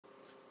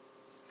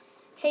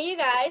Hey you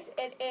guys,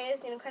 it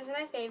is Unicorns Are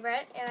My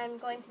Favorite, and I'm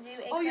going to do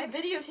a you're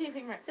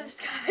videotaping right now.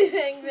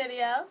 subscribing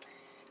video.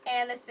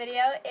 And this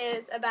video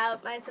is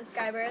about my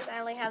subscribers. I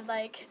only have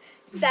like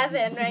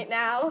 7 right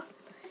now,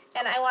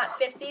 and I want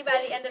 50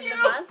 by the end of the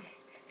month.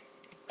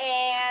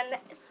 And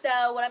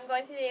so what I'm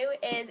going to do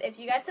is, if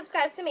you guys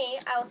subscribe to me,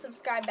 I will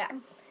subscribe back.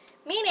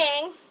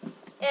 Meaning,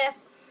 if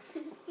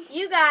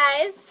you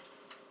guys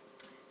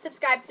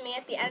subscribe to me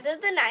at the end of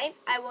the night,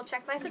 I will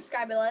check my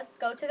subscriber list,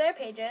 go to their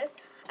pages,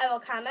 I will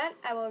comment,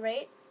 I will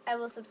rate, I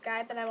will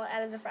subscribe, and I will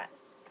add as a friend.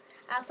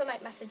 I also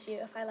might message you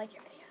if I like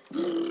your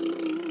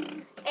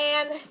videos.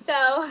 And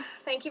so,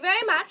 thank you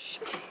very much.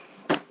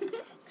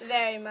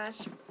 Very much.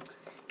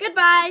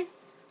 Goodbye.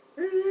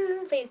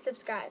 Please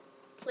subscribe.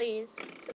 Please.